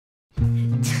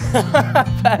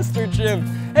Pastor Jim.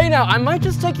 Hey now, I might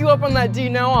just take you up on that D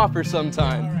now offer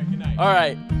sometime. All right, good night.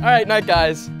 All right, night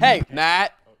guys. Hey,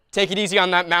 Matt, take it easy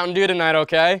on that Mountain Dew tonight,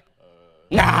 okay?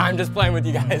 Nah, I'm just playing with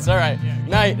you guys. All right,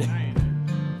 night.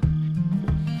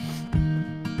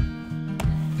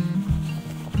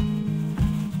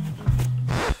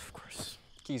 Of course,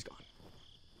 key's gone.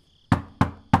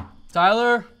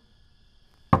 Tyler?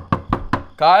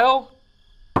 Kyle?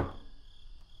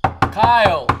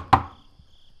 Kyle?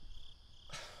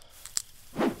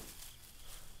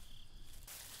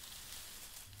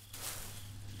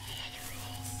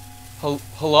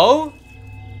 Hello?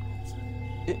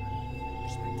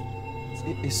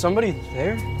 Is somebody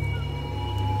there?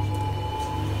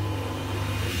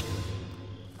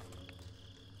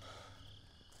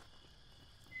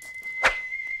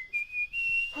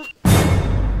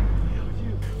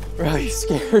 Bro, you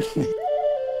scared me.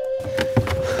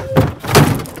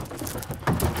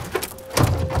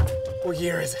 What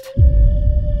year is it?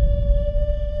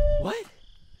 What?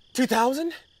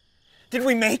 2000? Did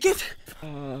we make it?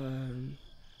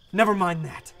 Never mind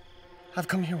that. I've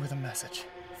come here with a message.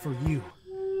 For you.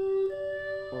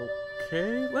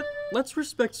 Okay, let's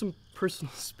respect some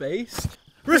personal space.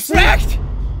 Respect!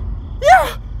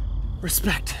 Yeah!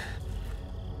 Respect.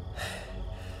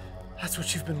 That's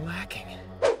what you've been lacking.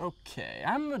 Okay,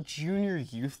 I'm a junior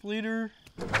youth leader.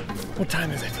 What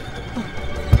time is it?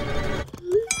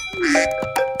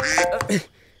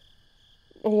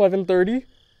 11:30. 11:30.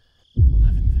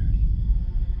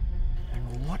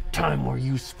 And what time were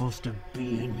you supposed to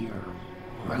be in your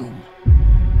room?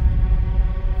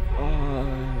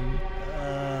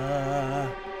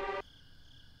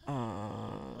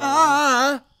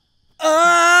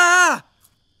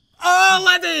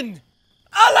 11!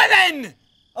 11!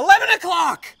 11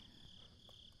 o'clock!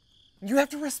 You have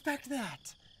to respect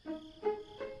that.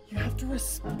 You have to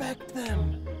respect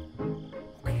them.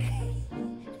 Okay?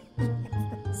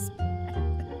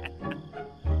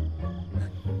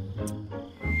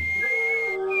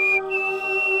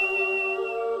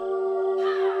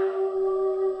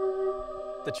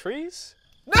 The trees?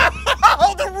 No!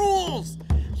 The rules!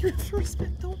 You have to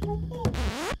respect the rules.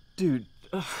 Dude,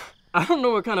 I don't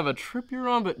know what kind of a trip you're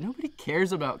on, but nobody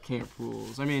cares about camp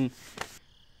rules. I mean,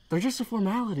 they're just a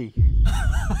formality.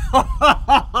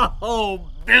 Oh,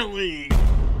 Billy!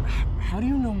 How do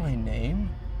you know my name?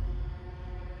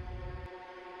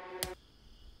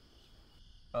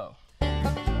 Oh.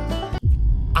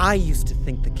 I used to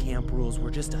think the camp rules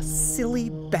were just a silly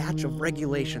batch of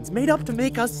regulations made up to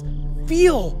make us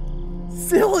feel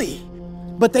silly.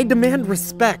 But they demand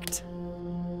respect.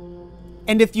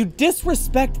 And if you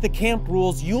disrespect the camp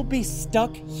rules, you'll be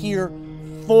stuck here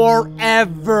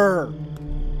forever.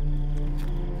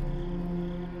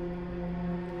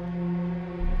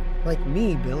 Like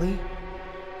me, Billy.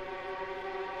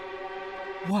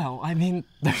 Well, I mean,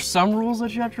 there's some rules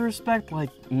that you have to respect,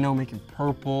 like no making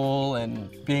purple and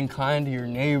being kind to your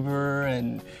neighbor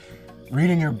and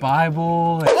reading your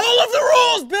Bible. And... All of the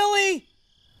rules, Billy!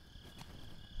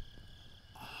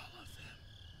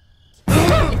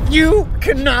 You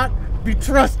cannot be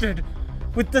trusted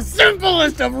with the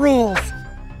simplest of rules.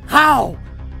 How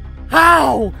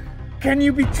can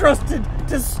you be trusted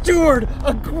to steward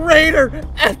a greater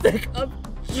ethic of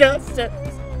justice?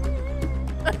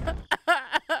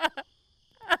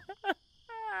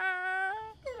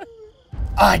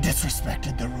 I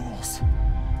disrespected the rules.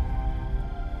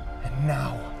 And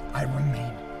now I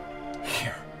remain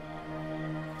here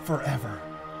forever,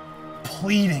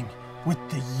 pleading with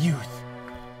the youth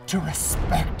to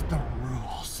respect the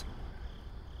rules.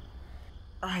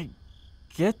 I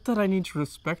get that I need to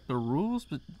respect the rules,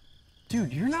 but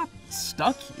dude, you're not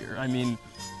stuck here. I mean,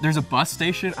 there's a bus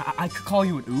station. I could call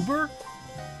you an Uber.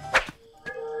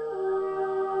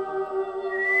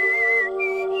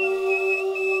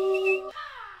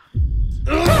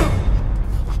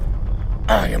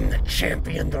 I am the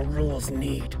champion the rules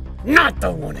need, not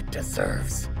the one it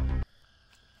deserves.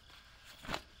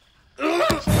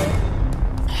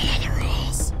 The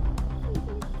rules.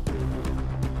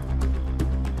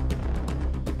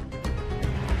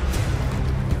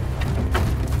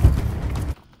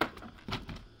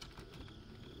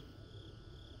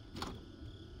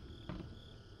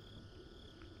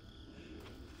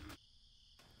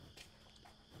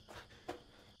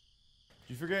 Did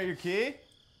you forget your key?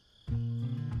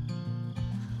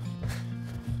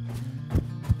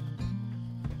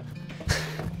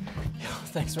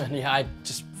 Thanks, man. Yeah, I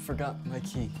just forgot my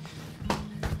key.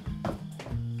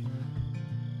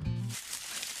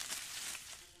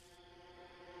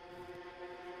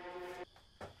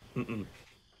 Mm-mm.